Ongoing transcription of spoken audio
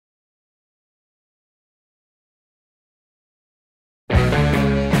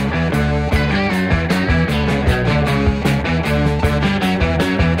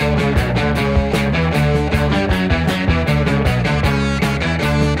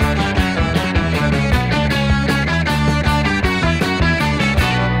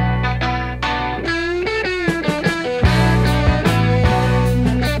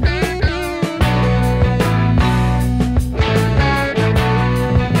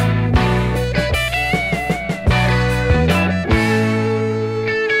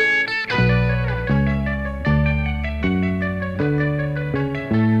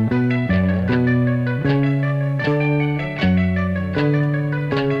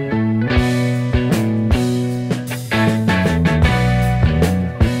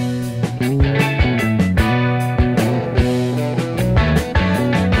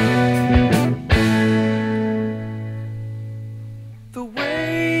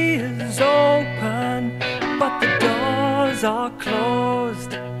doors are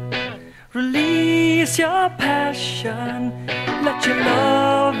closed, release your passion, let your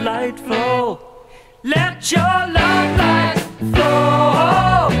love light flow. Let your love light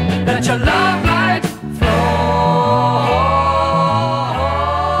flow. Let your love light flow.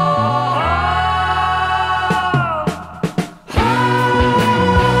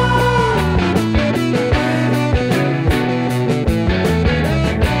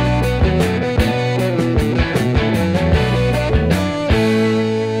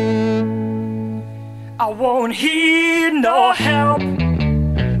 I won't heed no help,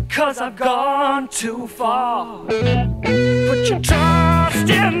 'cause I've gone too far. Put your trust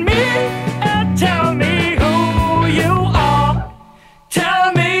in me and tell me who you are.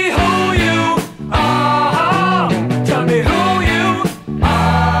 Tell me who you are. Tell me who you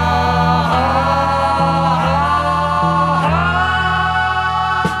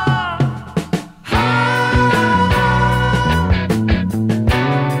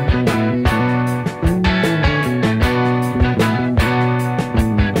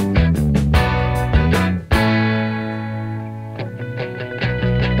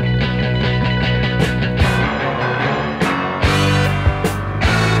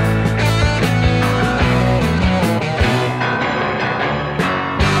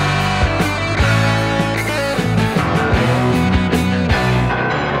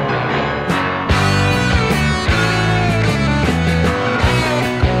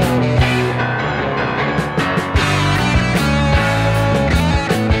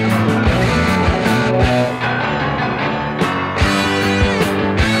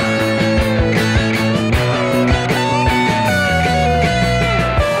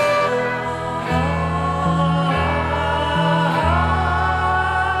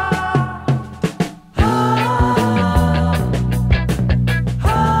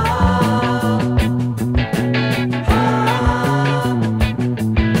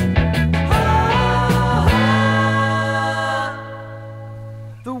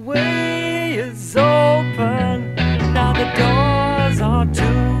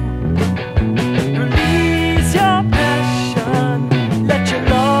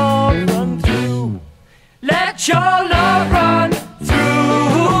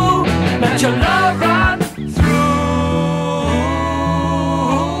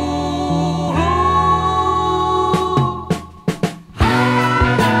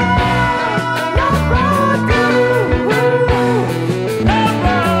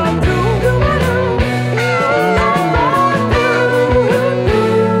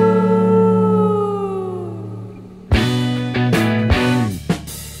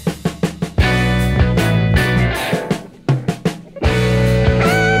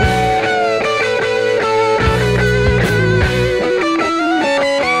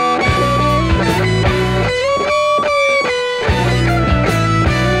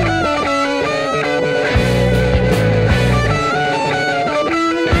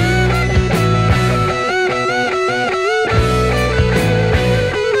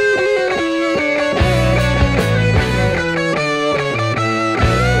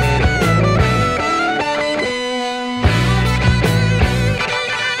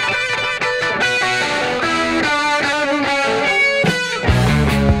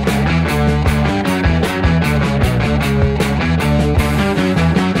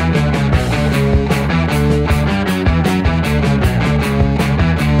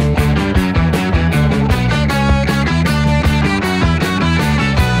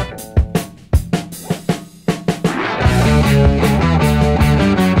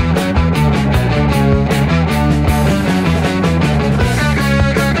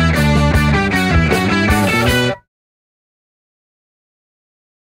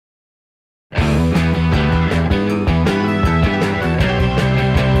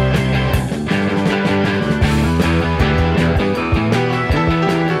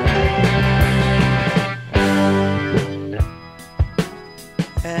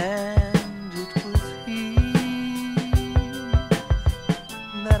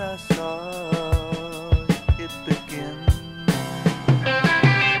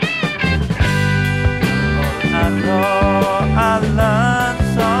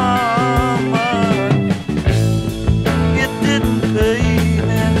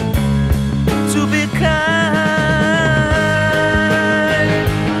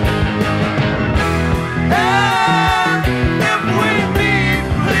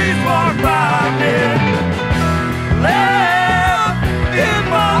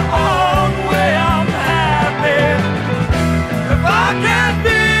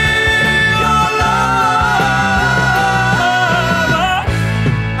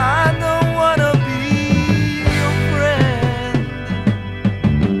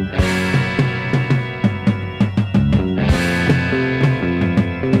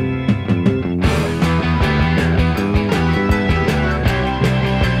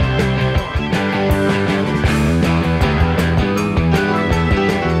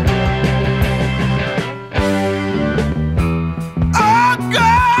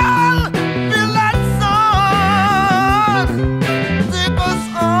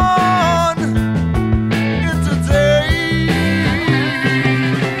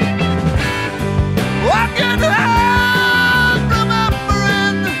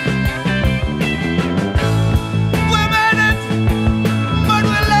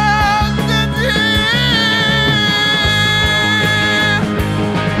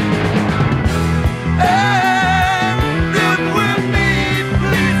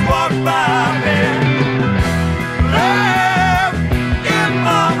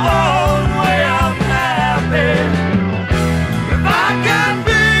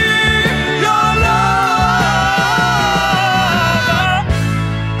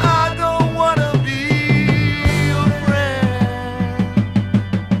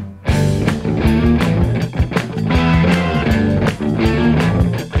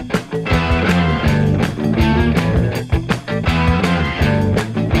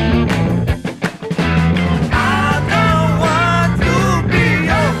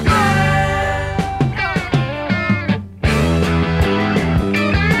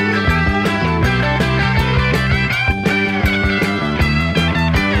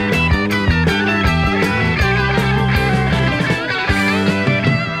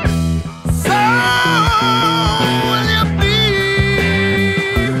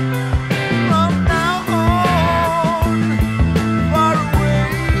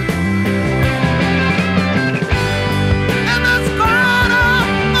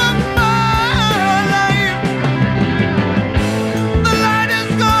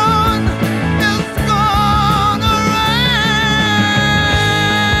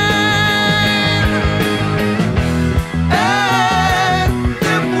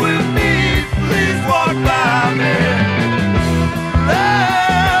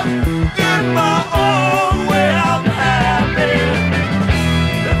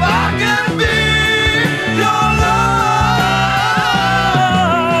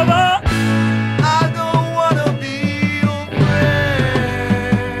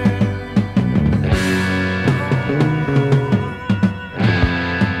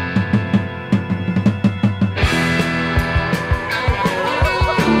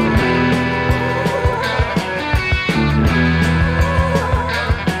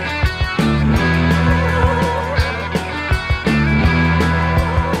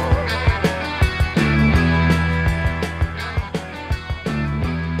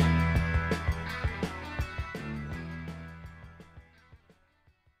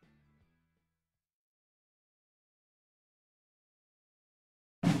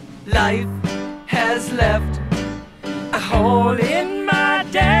Life has left a hole in my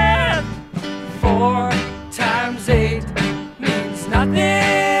death. 4 times 8 means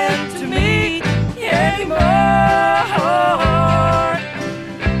nothing to me anymore.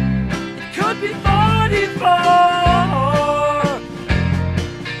 It could be 44,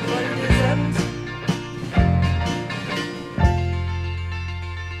 but it isn't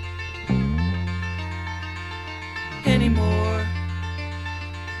anymore.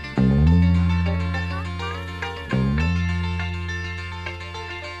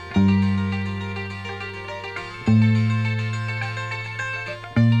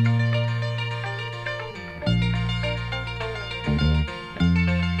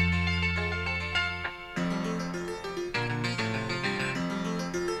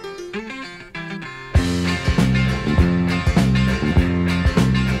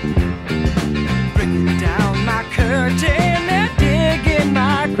 Bringing down my curtain and digging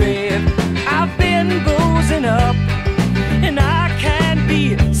my grave. I've been boozing up and I can't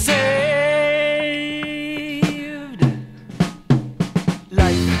be saved.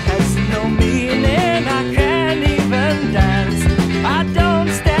 Life has no meaning, I can't even dance. I don't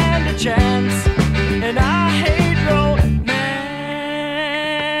stand a chance, and I hate romancing.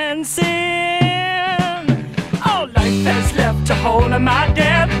 Oh, life has left a hole in my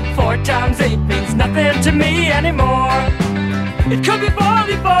death. 4 times 8 means nothing to me anymore. It could be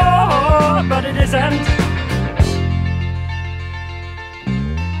 44, but it isn't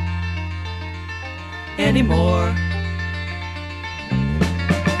anymore.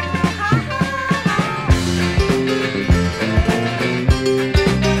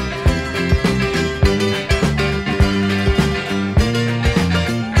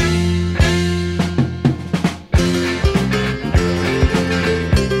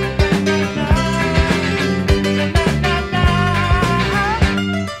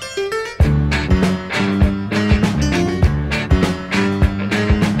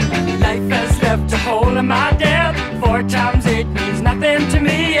 Life has left a hole in my death. 4 times 8 means nothing to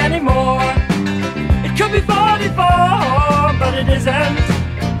me anymore. It could be 44, but it isn't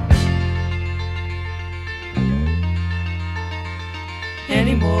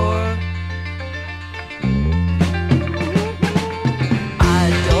anymore. I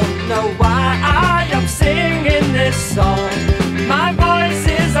don't know why I am singing this song. My voice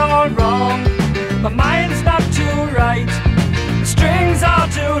is all wrong, my mind's not too right. The strings are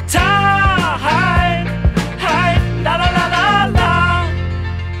too tight, la la la la la.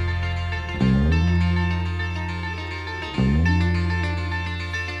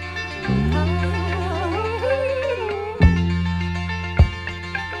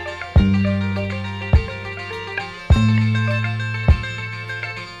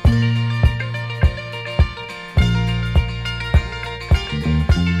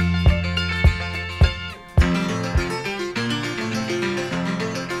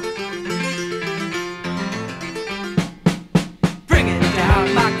 Bringing down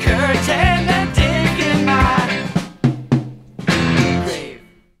my curtain and digging my grave.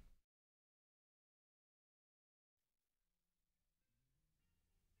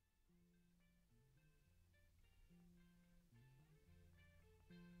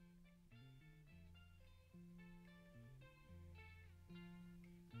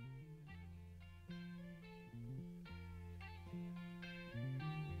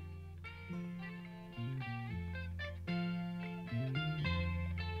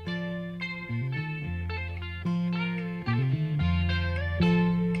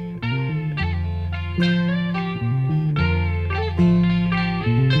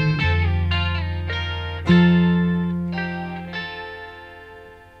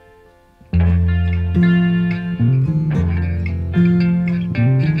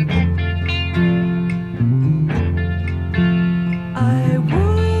 I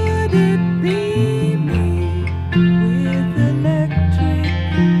would it be me with electric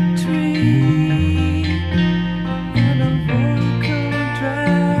tree and a vocal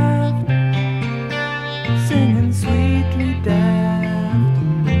draft, singing sweetly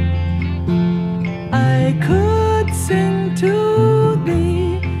daft. I could sing to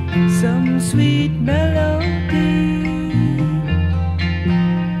thee some sweet melody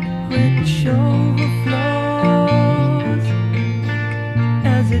which overflows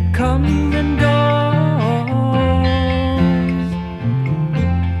as it comes and goes.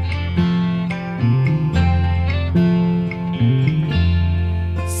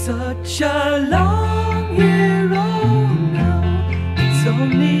 Such a long year, oh no, it's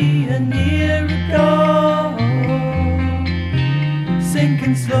only a year ago.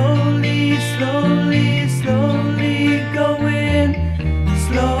 Sinking slowly, slowly, slowly, going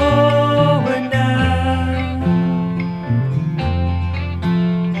slow.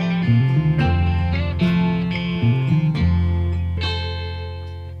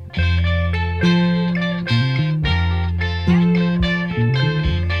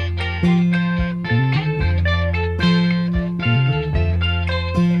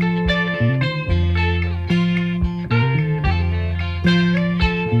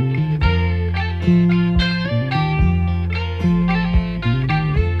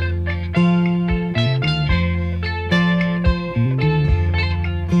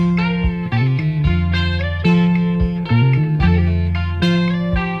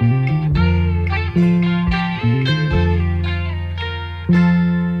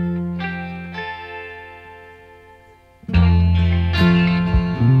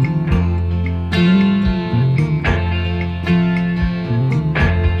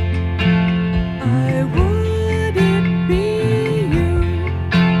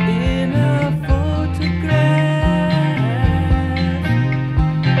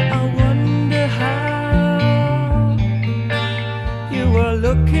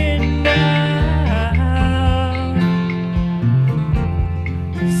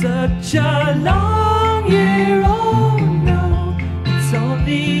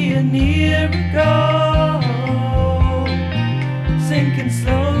 only a year ago, sinking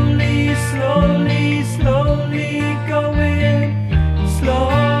slowly, slowly, slowly, going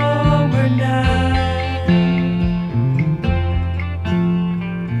slower now.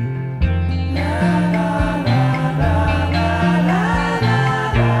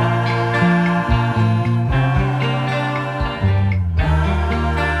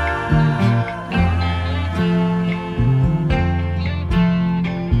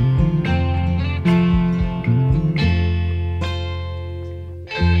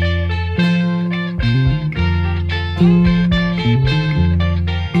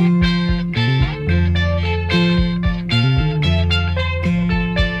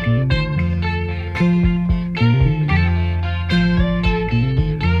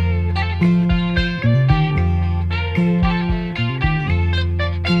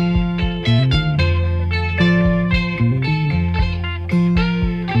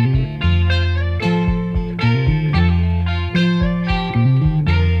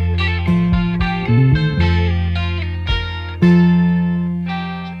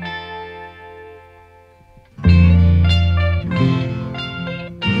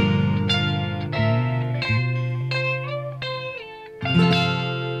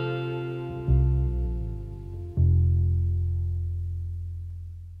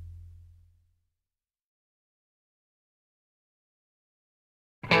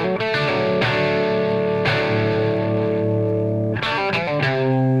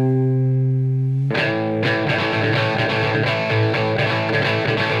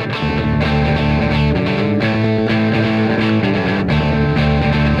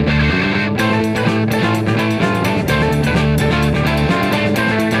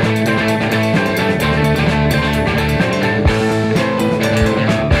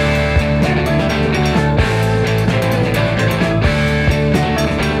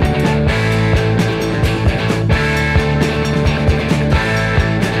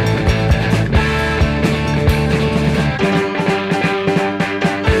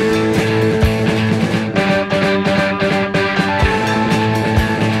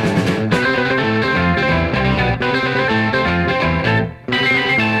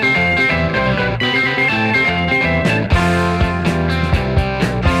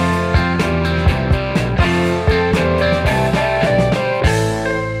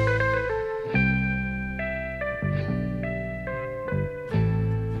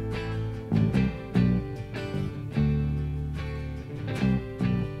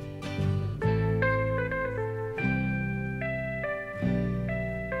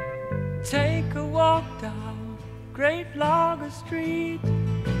 Take a walk down Great Lager Street.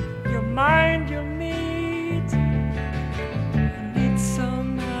 You'll mind you'll meet and eat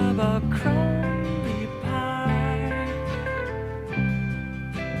some Abercrombie pie.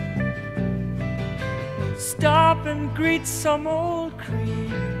 Stop and greet some old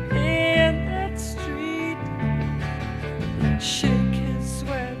creep in that street. Shake his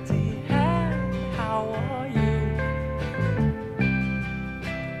sweaty hand, how are you?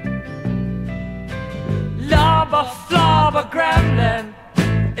 Lobber, flobber, gremlin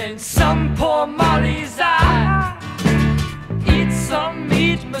in some poor Molly's eye. Eat some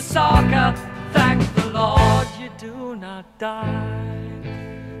meat, massacre. Thank the Lord you do not die.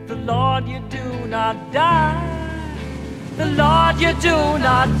 The Lord you do not die. The Lord you do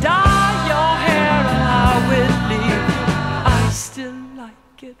not die. Your hair and I will leave you. I still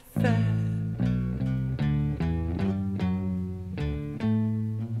like it fair.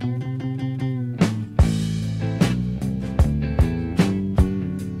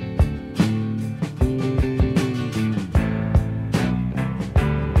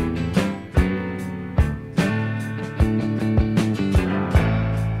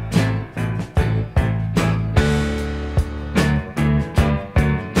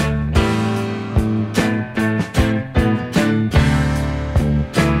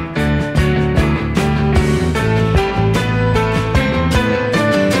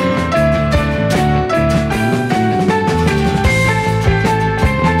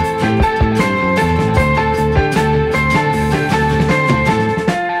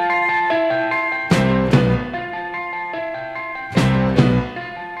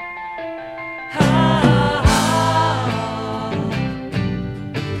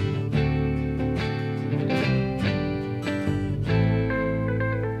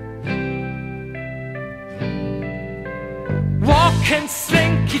 Walking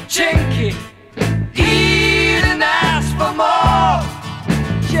slinky chinky, eat and ask for more.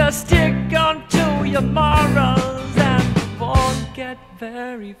 Just stick on to your morals and you won't get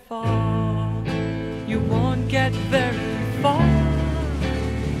very far. You won't get very far.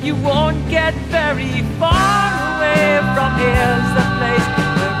 You won't get very far away from here's the place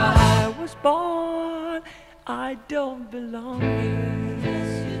where I was born. I don't belong here. Yes,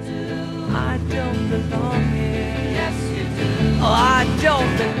 you do. I don't belong here. Yes, you do. Oh, I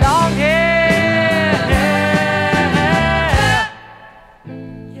don't belong here.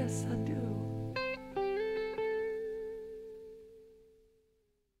 Yes, I do.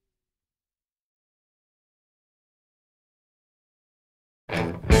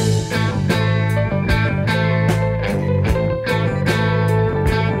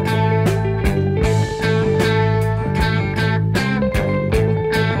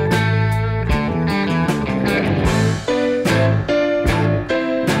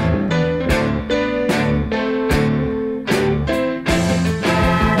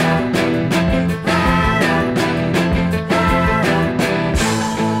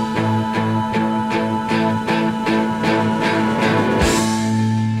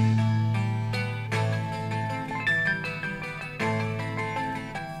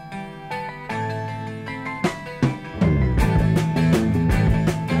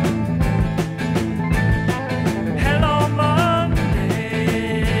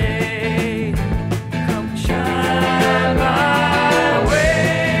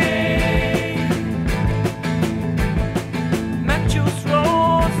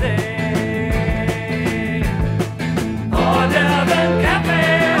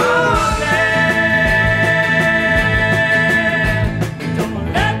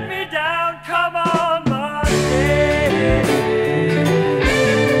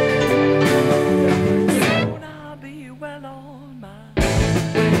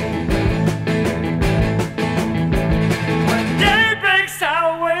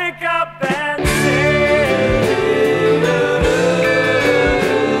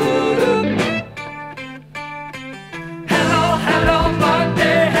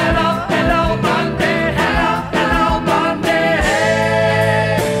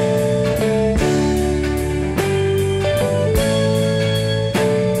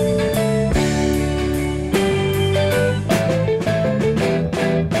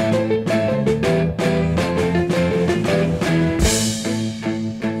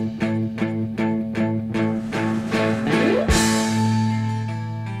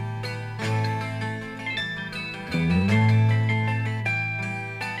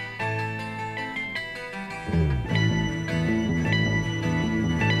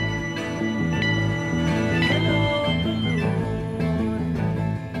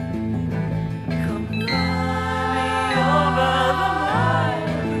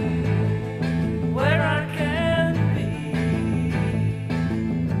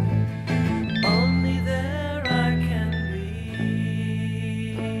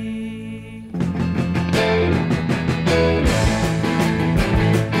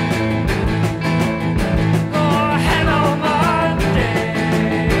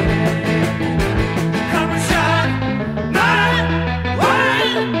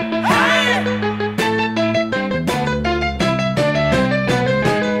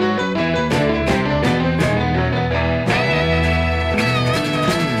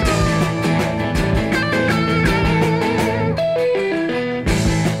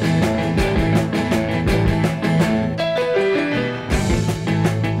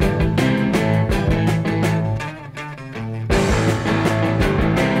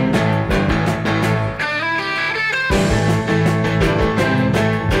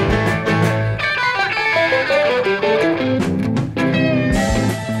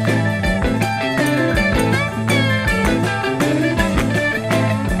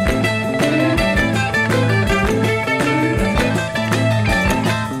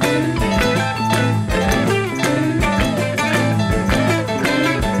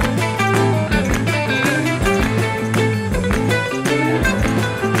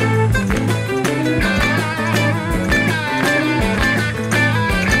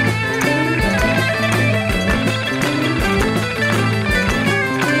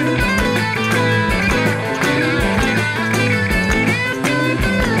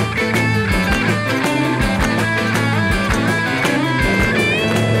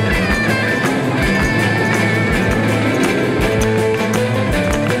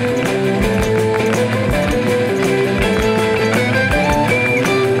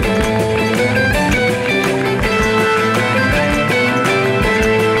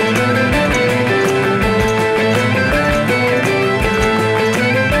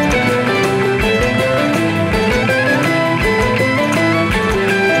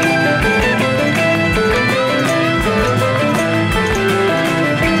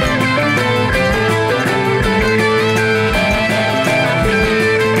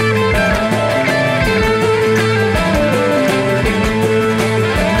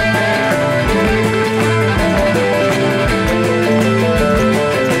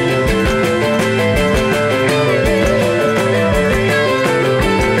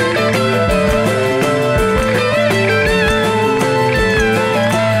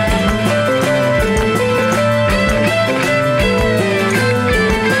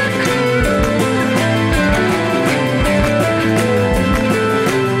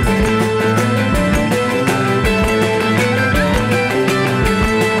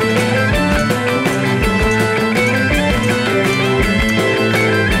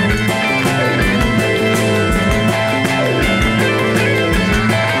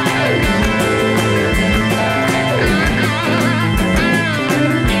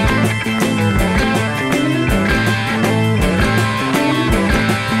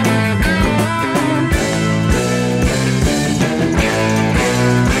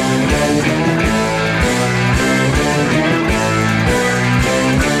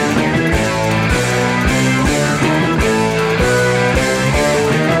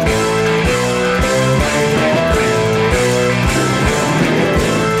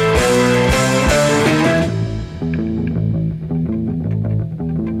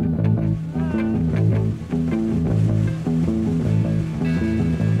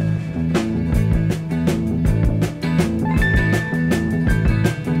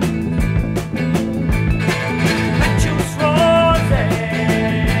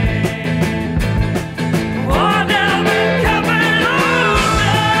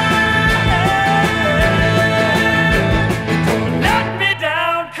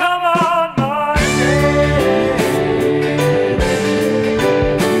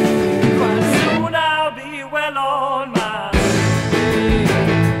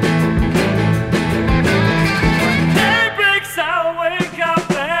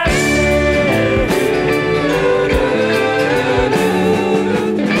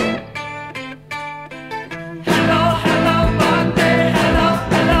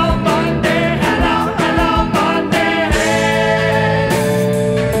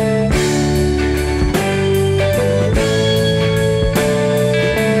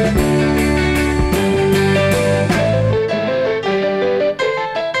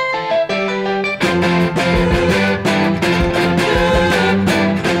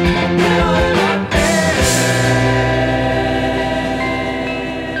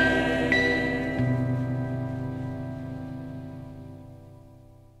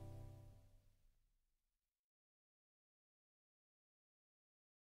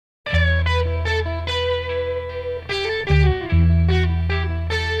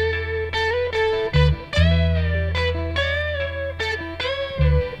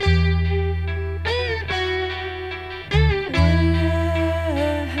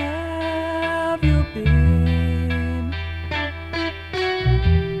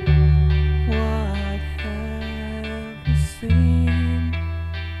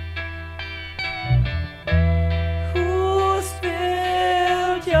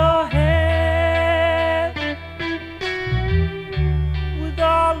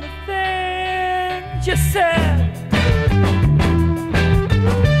 said.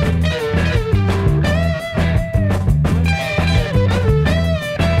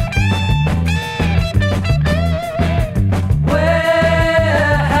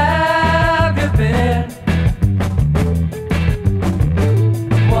 Where have you been?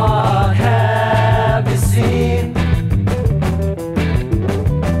 What have you seen?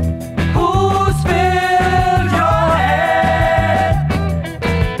 Who's filled your head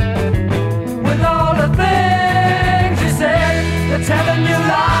with all the things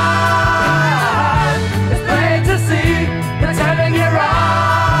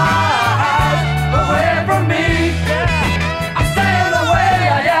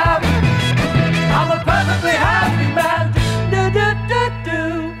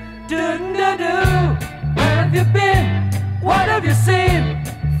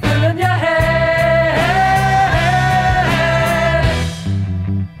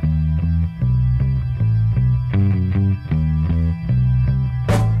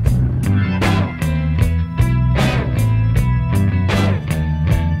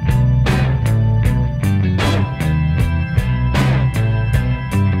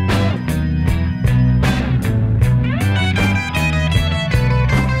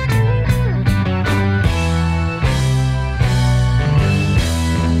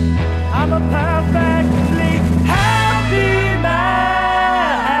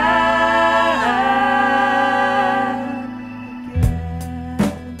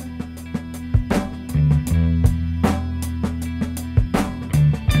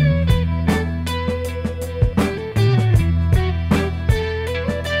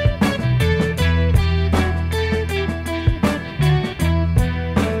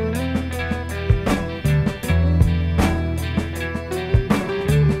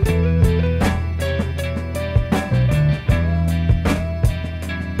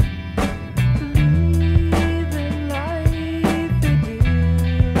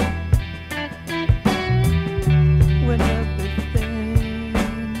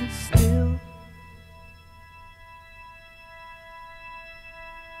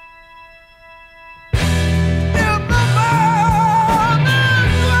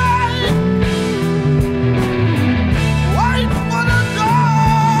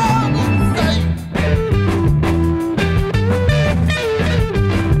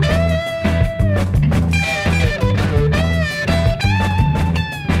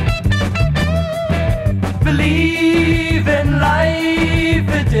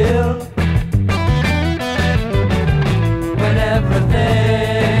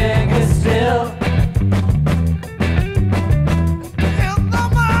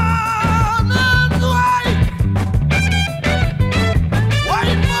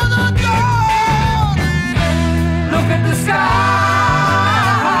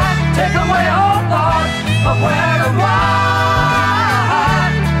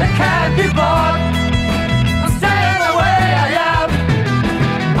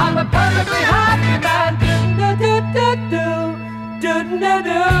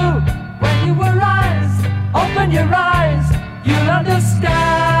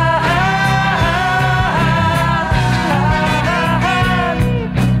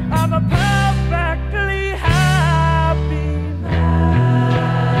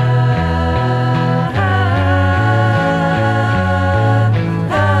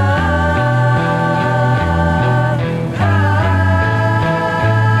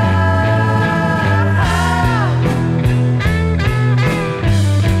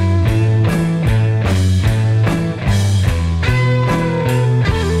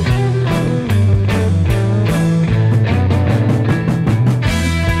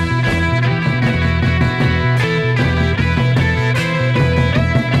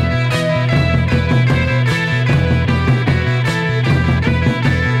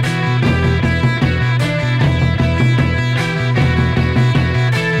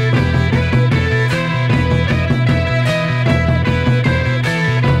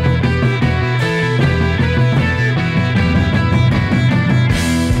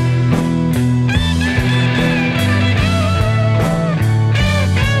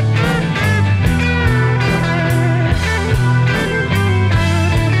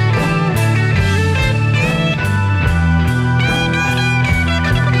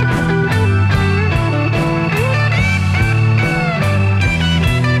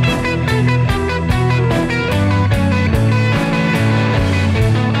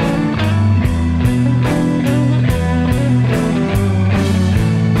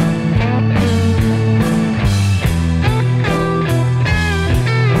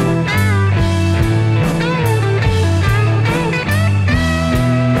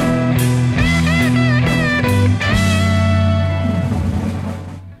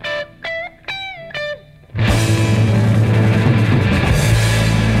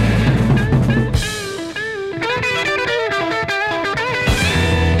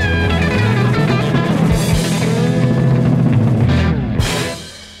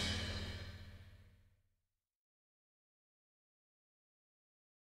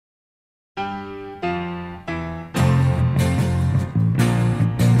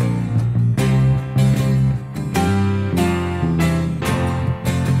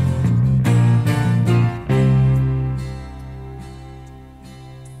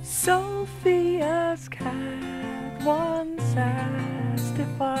Sophia's cat once asked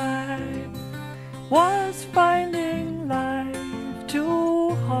if I was finding life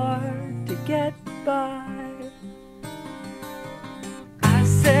too hard to get by. I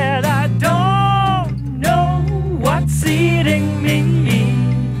said I don't know what's eating me.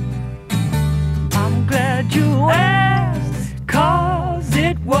 I'm glad you asked, 'cause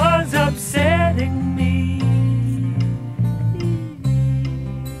it was upsetting me.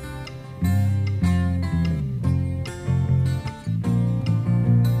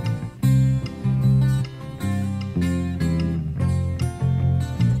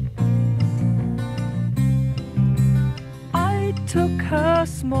 I took her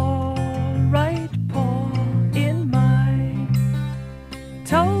small right paw in mine,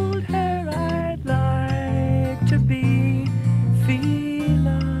 told her I'd like to be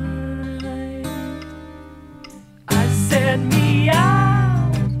feline. I said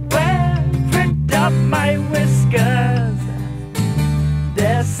meow and pricked up my whiskers.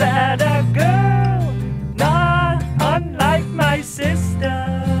 There sat a girl not unlike my sister.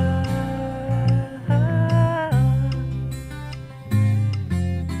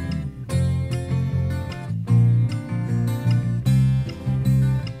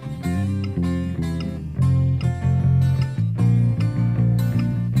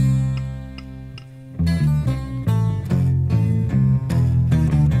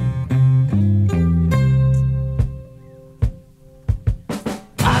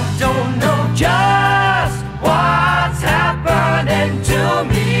 Don't know just what's happening to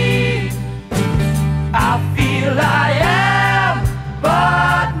me. I feel I am,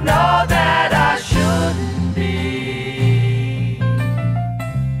 but know that I shouldn't be.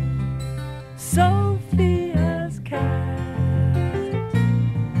 Sophia's cat.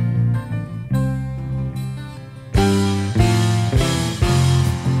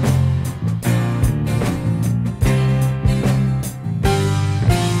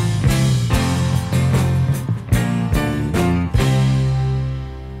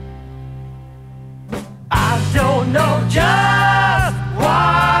 Don't know just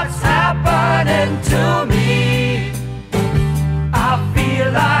what's happening to me. I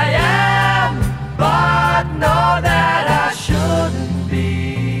feel I am, but know that I shouldn't be.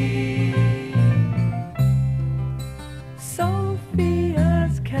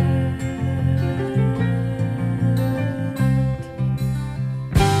 Sophia's cat.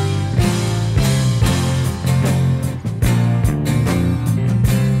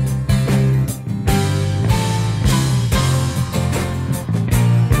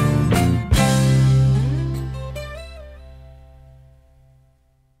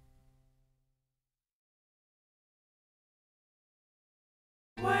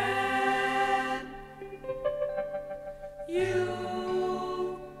 When you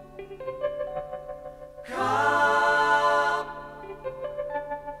come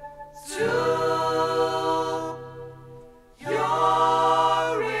to,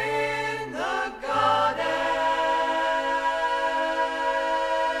 you're in the garden.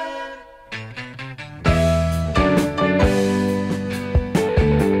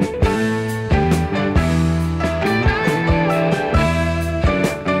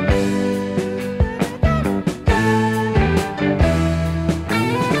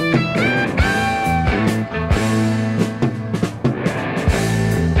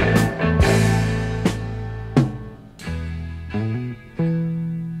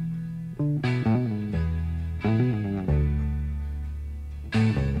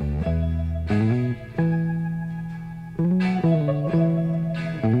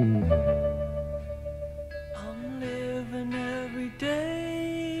 I'm living every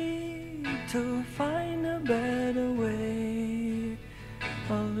day to find a better way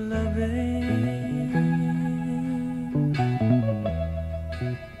of loving.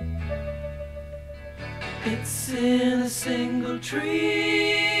 It's in a single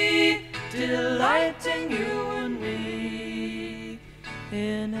tree, delighting you and me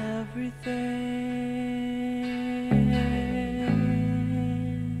in everything.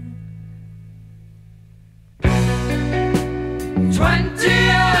 20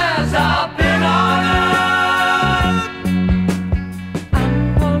 years I've been on earth, and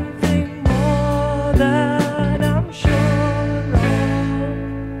one thing more that I'm sure of.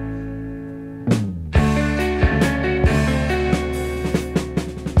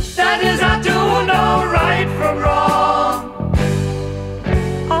 That is, I do know right from wrong.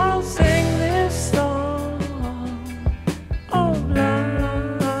 I'll sing this song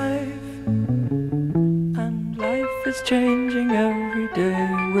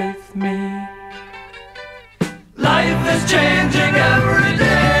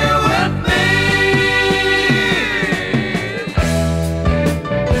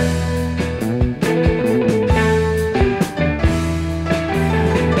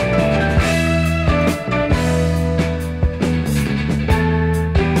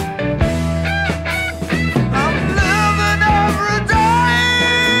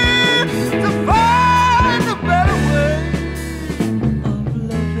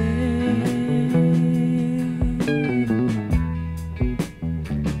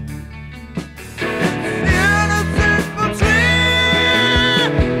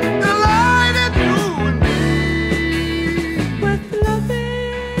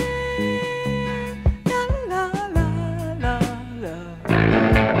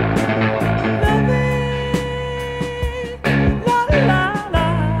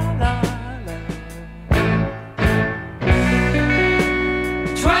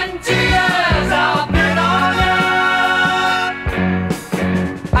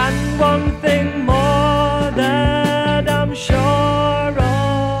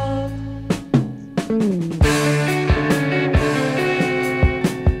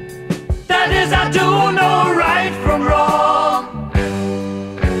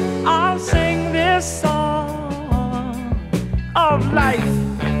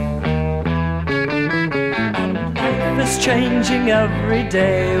changing every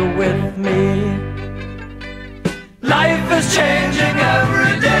day with me. Life is changing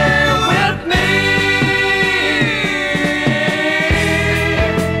every day.